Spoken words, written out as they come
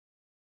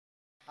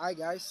Hi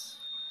guys,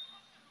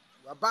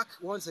 we're back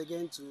once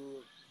again to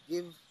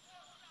give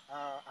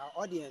our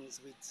audience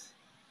with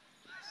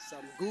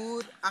some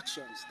good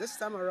actions. This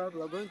time around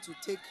we're going to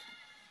take,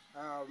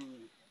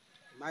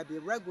 might be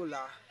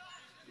regular,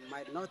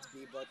 might not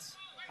be, but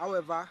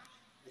however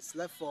it's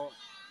left for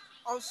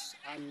us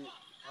and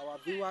our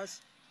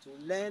viewers to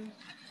learn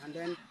and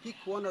then pick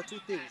one or two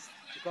things,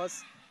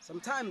 because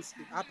sometimes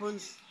it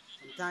happens,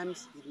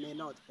 sometimes it may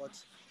not, but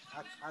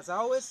as I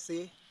always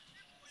say,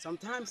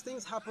 sometimes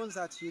things happen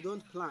that you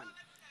don't plan.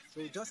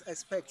 So just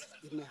expect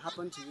it may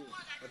happen to you.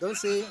 But don't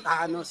say,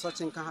 no, such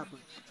thing can happen.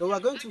 So we're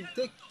going to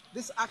take,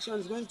 this action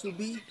is going to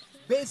be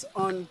based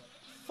on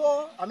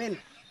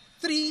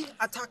three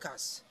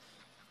attackers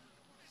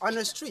on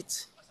the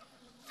street.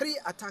 Three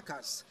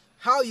attackers.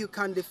 How you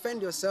can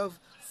defend yourself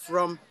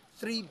from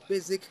three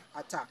basic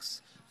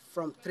attacks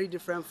from three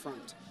different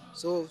fronts.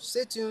 So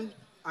stay tuned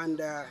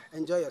and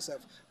enjoy yourself.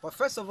 But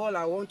first of all,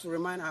 I want to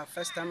remind our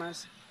first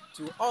timers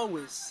to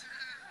always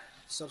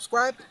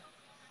subscribe,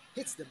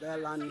 hit the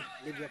bell and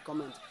leave your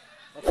comment.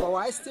 But for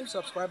our esteemed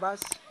subscribers,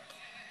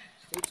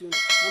 stay tuned,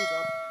 thumbs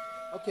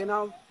up. Okay,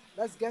 now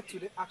let's get to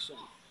the action.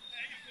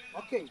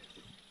 Okay,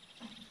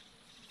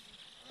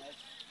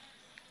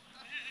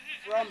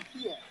 from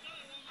here,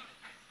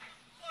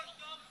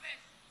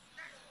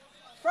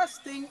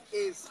 first thing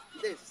is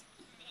this.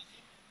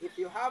 If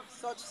you have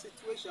such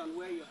situation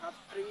where you have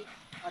three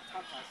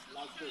attackers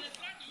like this,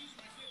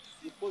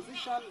 the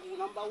position,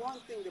 number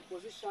one thing, the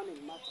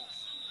positioning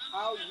matters.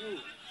 How you,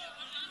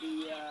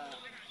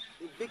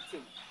 the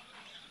victim,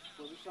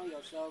 position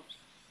yourself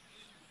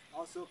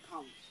also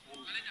counts,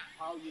 and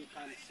how you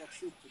can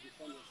succeed to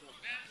defend yourself.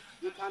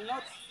 You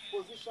cannot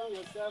position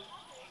yourself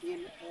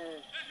in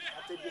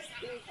at a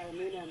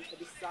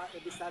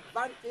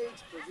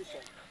disadvantaged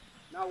position.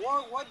 Now,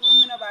 what do we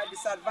mean by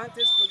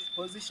disadvantaged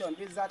position?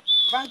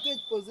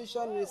 Disadvantaged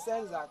position in the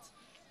sense that,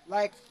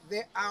 like,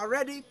 they are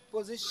already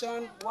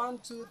positioned 1,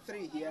 2,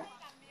 3 here.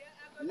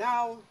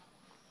 Now,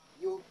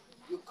 you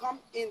come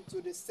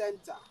into the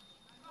center.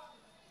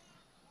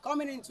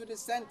 Coming into the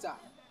center,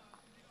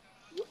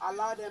 you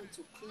allow them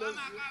to close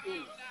you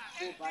in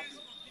so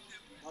badly.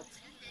 But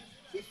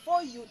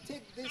before you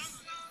take this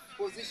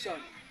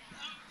position,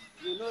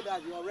 you know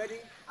that you're already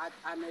at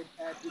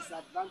a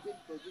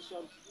disadvantaged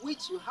position,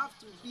 which you have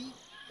to be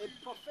a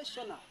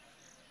professional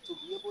to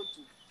be able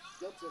to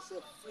get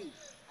yourself free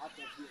out of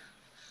here.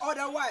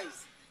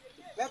 Otherwise,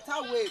 the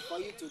better way for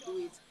you to do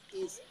it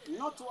is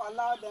not to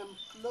allow them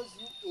close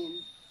you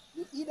in.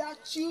 You either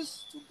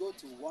choose to go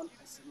to one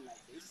person like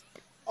this,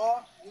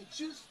 or you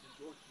choose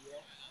to go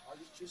here, or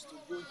you choose to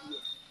go here,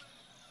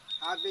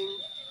 having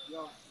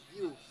your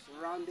view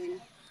surrounding,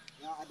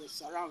 at the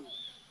surrounding.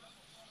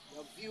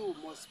 Your view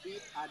must be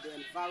at the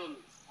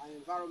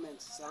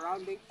environment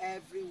surrounding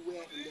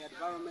everywhere in the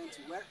environment,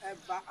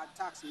 wherever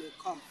attacks may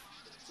come.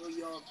 So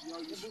you're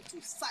able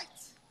to sight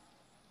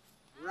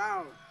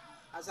round.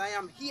 As I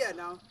am here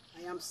now,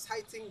 I am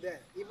sighting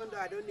there, even though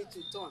I don't need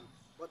to turn,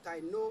 but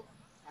I know,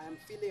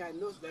 I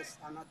know there's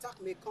an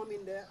attack may come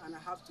in there, and I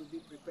have to be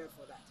prepared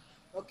for that.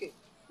 Okay,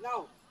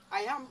 now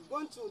I am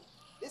going to,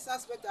 this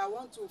aspect, I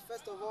want to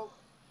first of all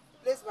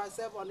place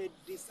myself on a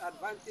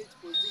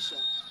disadvantaged position,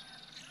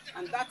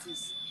 and that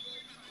is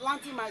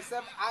planting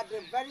myself at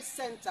the very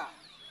center.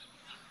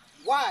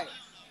 Why?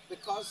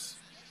 Because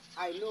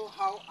I know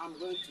how I'm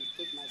going to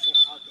take myself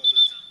out of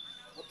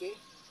it. Okay,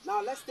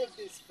 now let's take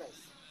this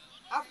first.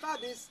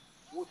 After this,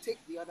 we'll take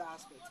the other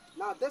aspect.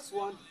 Now this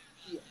one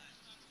here.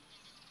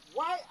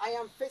 Why I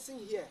am facing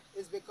here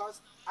is because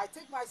I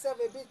take myself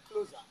a bit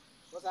closer,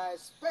 because I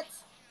expect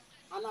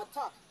an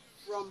attack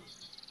from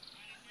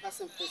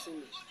person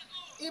facing me.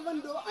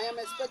 Even though I am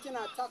expecting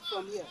an attack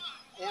from here,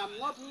 I am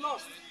not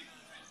lost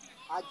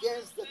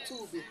against the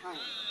two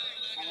behind.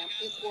 I am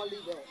equally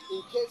there.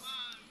 In case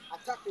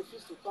attack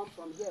refuses to come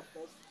from here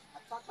first,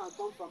 attack can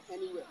come from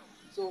anywhere.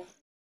 So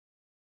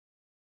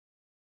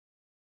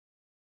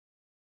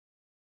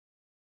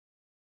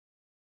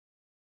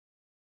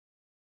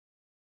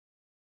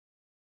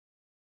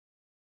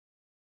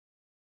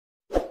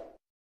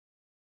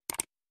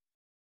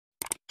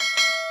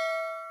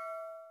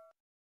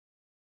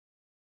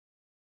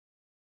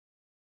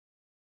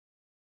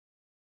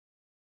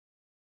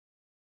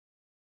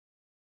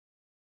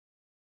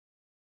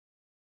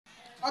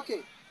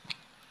okay,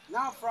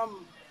 now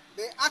from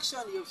the action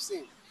you've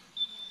seen,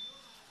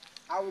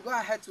 I will go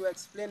ahead to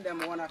explain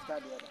them one after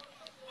the other,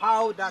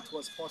 how that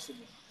was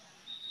possible.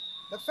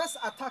 The first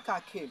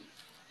attacker came.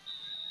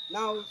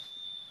 Now,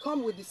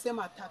 come with the same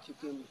attack you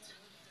came with.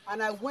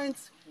 And I went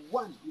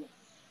one here.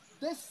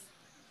 This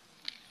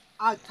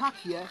attack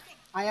here,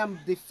 I am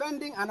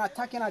defending and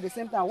attacking at the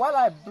same time. While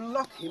I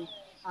block him,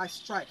 I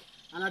strike.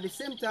 And at the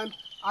same time,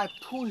 I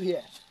pull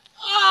here.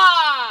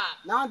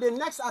 Now the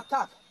next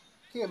attack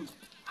came.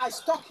 I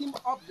stuck him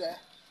up there.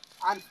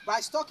 And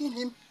by stalking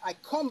him, I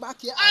come back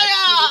here and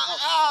I pull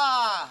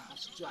it up.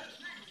 Strike.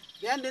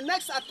 Then the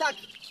next attack,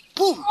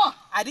 boom!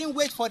 I didn't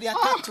wait for the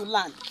attack to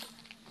land.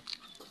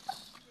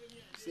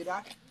 See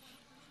that?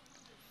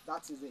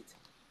 That is it.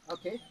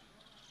 Okay?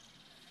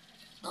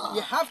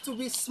 You have to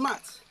be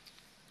smart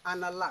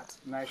and alert.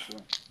 Nice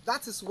one.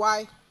 That is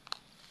why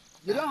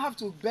you don't have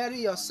to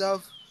bury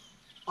yourself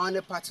on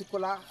a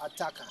particular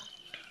attacker.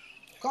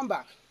 Come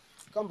back.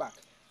 Come back.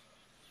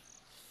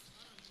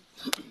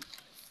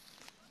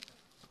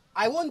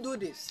 I won't do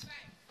this.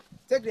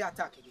 Take the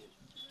attack again.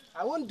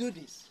 I won't do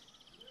this.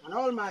 And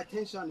all my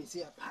attention is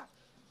here.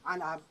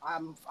 And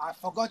I've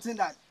forgotten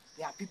that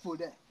there are people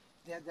there.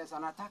 There's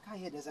an attacker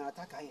here. There's an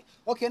attacker here.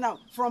 Okay, now,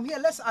 from here,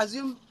 let's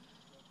assume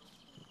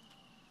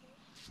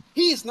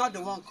he is not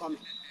the one coming.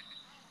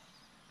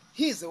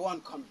 He is the one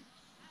coming.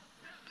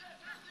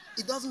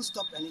 It doesn't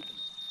stop anything.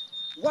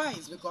 Why?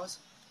 It's because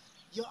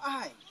your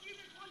eye,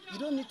 you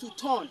don't need to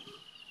turn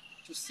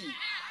to see,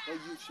 but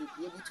you should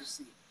be able to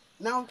see.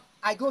 Now,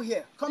 I go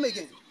here. Come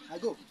again. I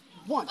go.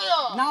 One.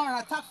 Now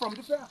an attack from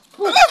different.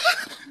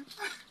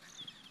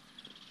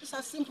 It's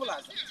as simple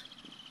as that.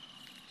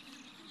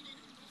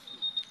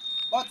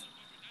 But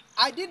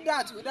I did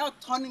that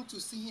without turning to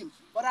see him.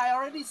 But I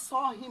already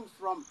saw him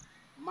from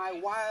my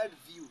wide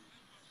view.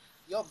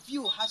 Your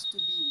view has to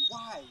be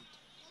wide.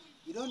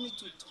 You don't need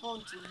to turn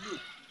to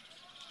look.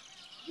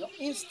 Your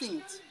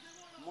instinct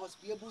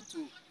must be able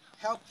to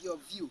help your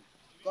view,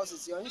 because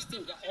it's your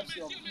instinct that helps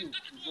your view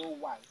to go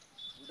wide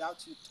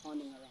without you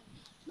turning around.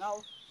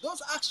 Now,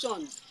 those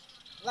actions,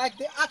 like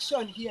the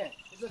action here,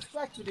 is a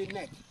strike to the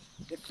neck.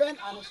 Defend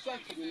and a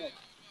strike to the neck.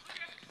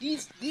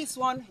 This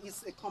one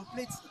is a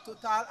complete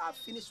total. I've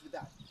finished with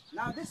that.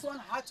 Now this one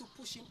had to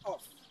push him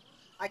off.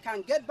 I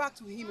can get back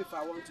to him if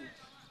I want to.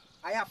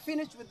 I have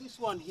finished with this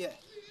one here.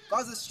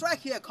 Because the strike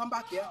here, come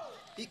back here.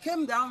 He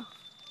came down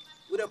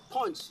with a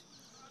punch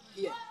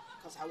here,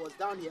 because I was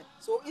down here.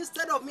 So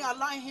instead of me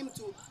allowing him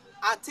to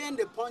attain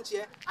the punch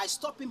here, I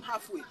stop him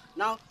halfway.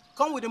 Now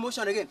come with the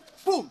motion again.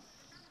 Boom!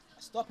 I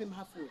stop him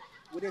halfway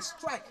with a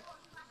strike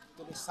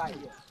to the side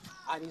here.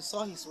 And he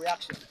saw his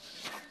reaction.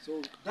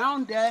 So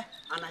down there,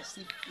 and I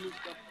still finished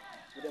up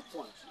with a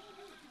punch.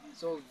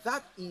 So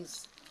that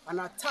is an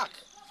attack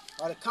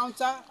or a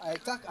counter, an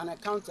attack and a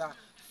counter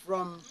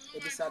from a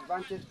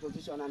disadvantaged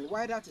position. And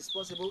why that is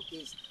possible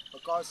is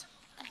because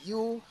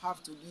you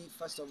have to be,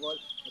 first of all,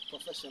 a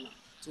professional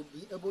to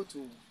be able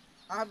to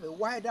have a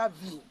wider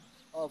view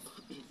of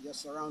your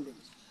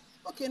surroundings.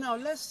 Okay, now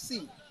let's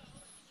see.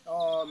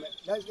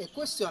 There's a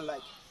question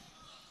like,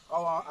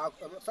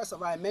 first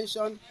of all, I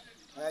mentioned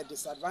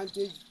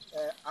disadvantage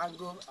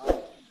angle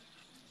and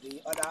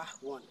the other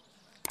one.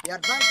 The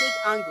advantage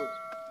angle,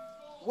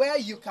 where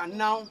you can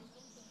now,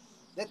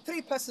 the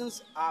three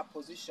persons are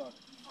positioned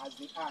as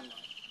they are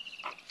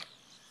now.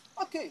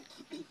 Okay,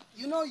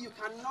 you know you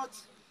cannot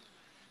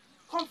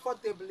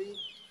comfortably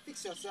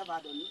fix yourself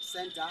at the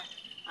center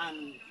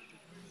and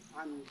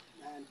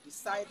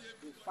decide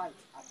the fight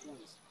at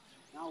once.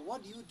 Now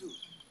what do?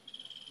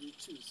 You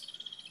choose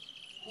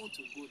who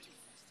to go to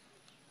first.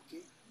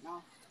 Okay,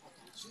 now I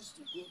can choose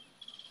to go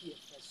here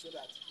first so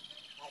that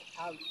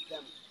I have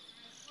them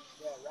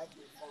there right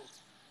in front.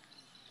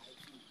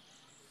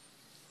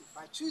 If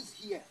I choose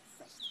here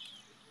first,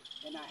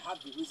 then I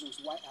have the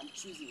reasons why I'm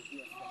choosing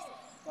here first.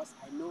 Because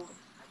I know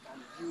I can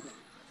view them.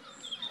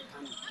 I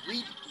can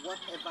read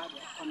whatever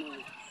they're coming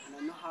with, and I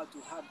know how to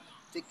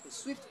take a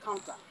swift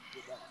counter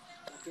with them.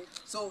 Okay,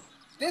 so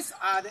these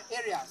are the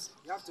areas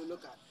you have to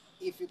look at.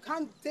 If you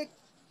can't take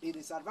the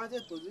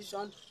disadvantaged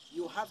position,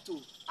 you have to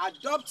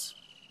adopt.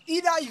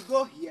 Either you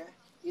go here,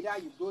 either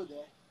you go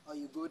there, or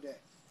you go there.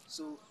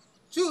 So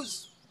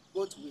choose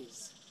both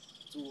ways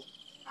to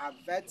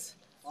avert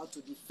or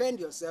to defend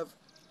yourself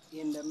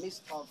in the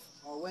midst of,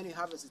 or when you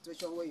have a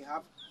situation where you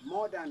have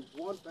more than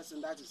one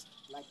person, that is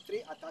like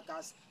three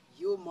attackers,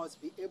 you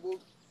must be able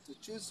to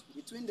choose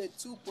between the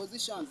two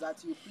positions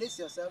that you place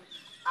yourself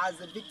as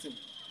a victim.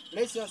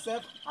 Place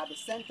yourself at the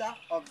center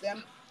of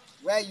them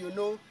where you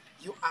know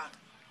you are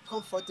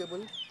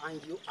comfortable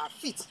and you are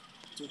fit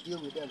to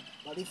deal with them.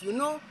 But if you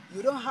know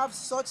you don't have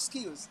such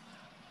skills,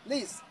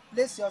 please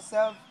place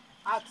yourself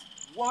at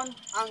one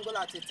angle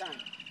at a time.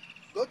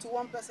 Go to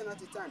one person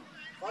at a time.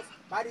 But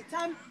by the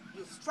time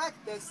you strike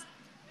this,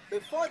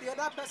 before the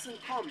other person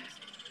comes,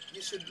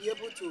 you should be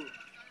able to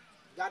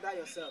gather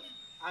yourself.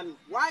 And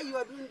while you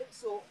are doing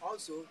so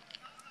also,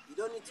 you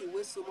don't need to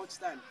waste so much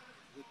time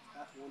with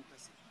that one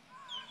person.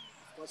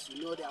 Of course,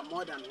 you know there are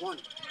more than one.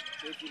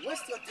 So if you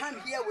waste your time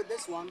here with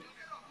this one,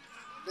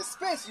 the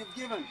space you've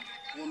given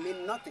will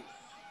mean nothing.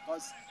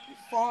 Because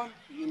before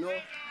you know,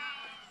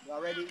 you're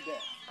already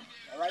there.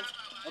 Alright?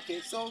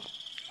 Okay, so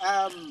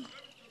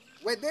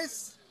with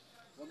this,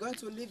 we're going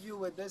to leave you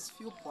with this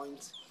few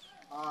points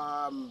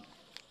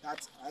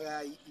that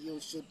you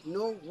should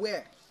know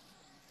where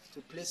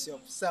to place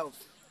yourself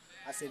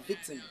as a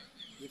victim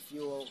if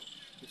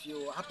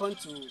you happen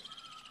to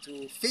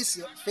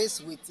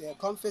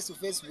come face to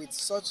face with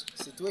such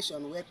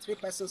situation where three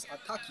persons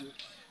attack you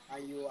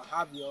and you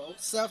have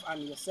yourself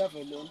and yourself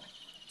alone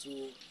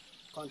to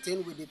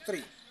contend with the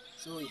three.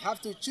 So you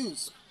have to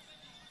choose.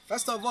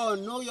 First of all,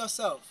 know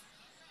yourself.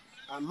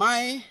 Am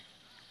I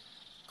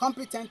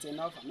competent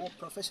enough? Am I a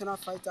professional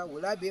fighter?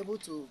 Will I be able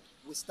to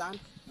withstand?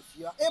 If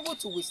you are able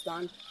to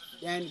withstand,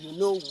 then you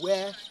know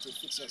where to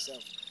fix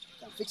yourself.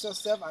 You can fix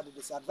yourself at the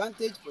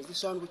disadvantaged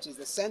position, which is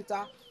the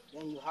center.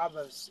 Then you have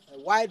a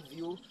wide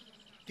view,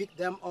 pick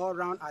them all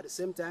around at the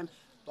same time.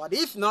 But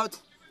if not,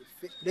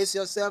 you place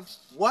yourself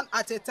one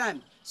at a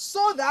time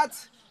so that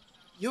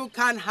you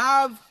can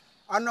have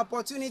an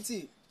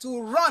opportunity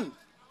to run.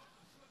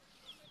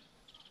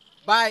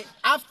 By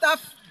after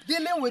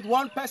dealing with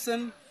one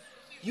person,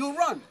 you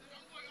run.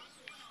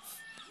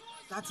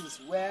 That is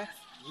where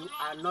you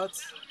are not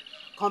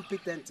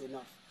competent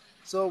enough.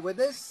 So with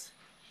this,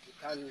 you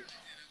can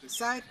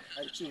decide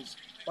and choose,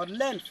 but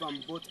learn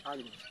from both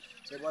angles.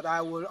 So, but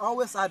I will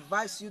always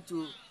advise you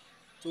to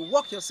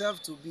work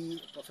yourself to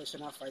be a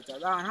professional fighter.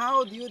 And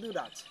how do you do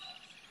that?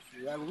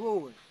 You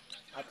enroll.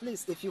 At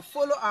least if you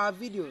follow our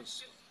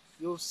videos,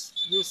 you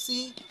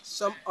see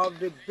some of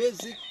the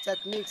basic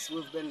techniques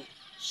we've been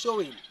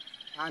showing,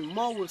 and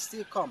more will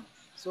still come.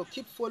 So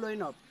keep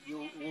following up.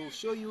 You will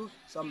show you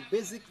some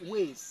basic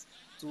ways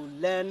to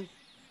learn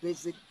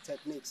basic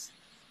techniques.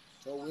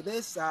 So with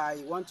this, I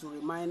want to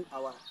remind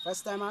our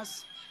first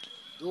timers,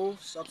 do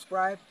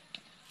subscribe,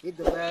 hit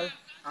the bell,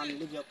 and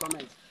leave your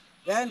comments.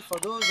 Then for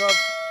those of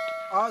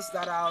us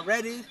that are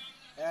already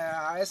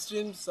our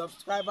extreme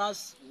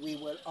subscribers, we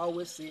will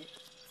always say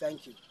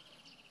thank you.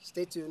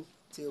 Stay tuned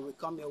till we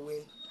come your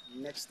way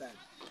next time.